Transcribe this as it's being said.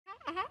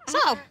So,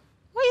 what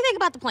do you think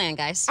about the plan,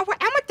 guys? Oh, well,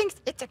 Elmo thinks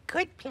it's a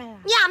good plan.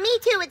 Yeah, me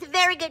too. It's a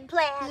very good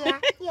plan. Yeah.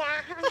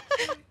 Yeah.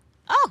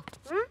 Oh,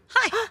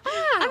 hi.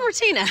 I'm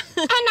Rutina.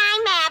 And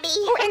I'm Abby.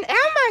 Oh, and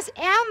Elmo's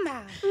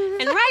Elmo.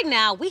 And right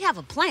now, we have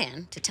a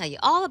plan to tell you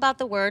all about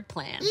the word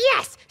plan.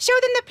 Yes, show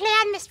them the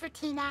plan, Miss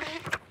Rutina.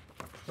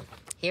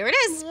 Here it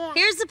is. Yeah.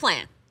 Here's the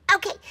plan.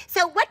 Okay,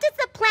 so what does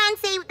the plan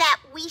say that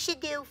we should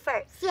do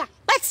first? Yeah.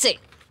 Let's see.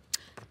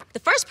 The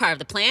first part of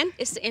the plan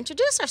is to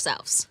introduce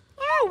ourselves.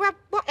 Oh,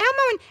 well,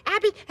 Elmo and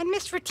Abby and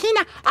Miss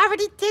Rutina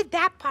already did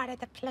that part of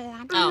the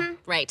plan. Oh,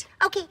 right.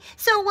 Okay,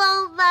 so,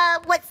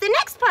 what's the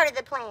next part of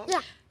the plan? Yeah.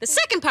 The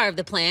second part of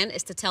the plan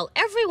is to tell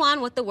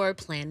everyone what the word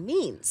plan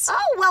means.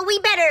 Oh, well, we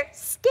better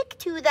stick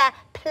to the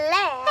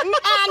plan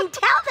and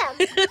tell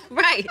them.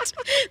 Right.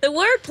 The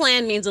word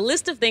plan means a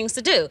list of things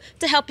to do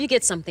to help you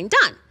get something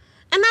done.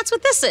 And that's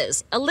what this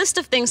is, a list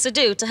of things to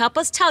do to help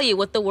us tell you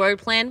what the word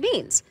plan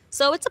means.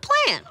 So it's a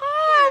plan.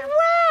 Oh,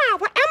 wow.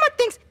 Well, Elmo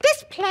thinks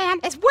this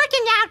plan is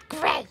working out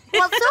great.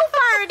 Well, so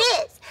far it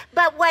is.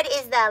 But what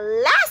is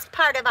the last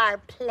part of our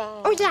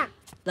plan? Oh, yeah.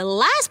 The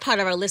last part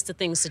of our list of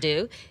things to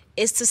do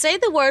is to say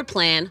the word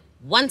plan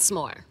once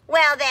more.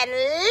 Well, then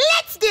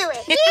let's do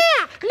it.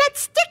 Yeah,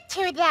 let's stick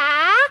to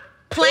the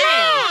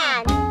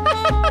Plan.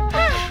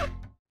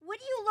 What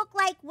do you look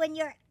like when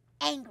you're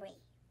angry?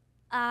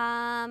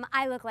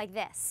 I look like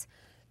this.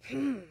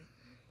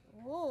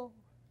 Oh,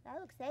 that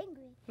looks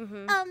angry.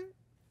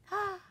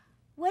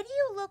 What do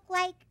you look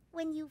like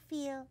when you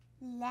feel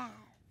loved?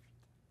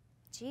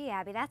 Gee,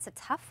 Abby, that's a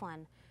tough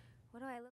one. What do I look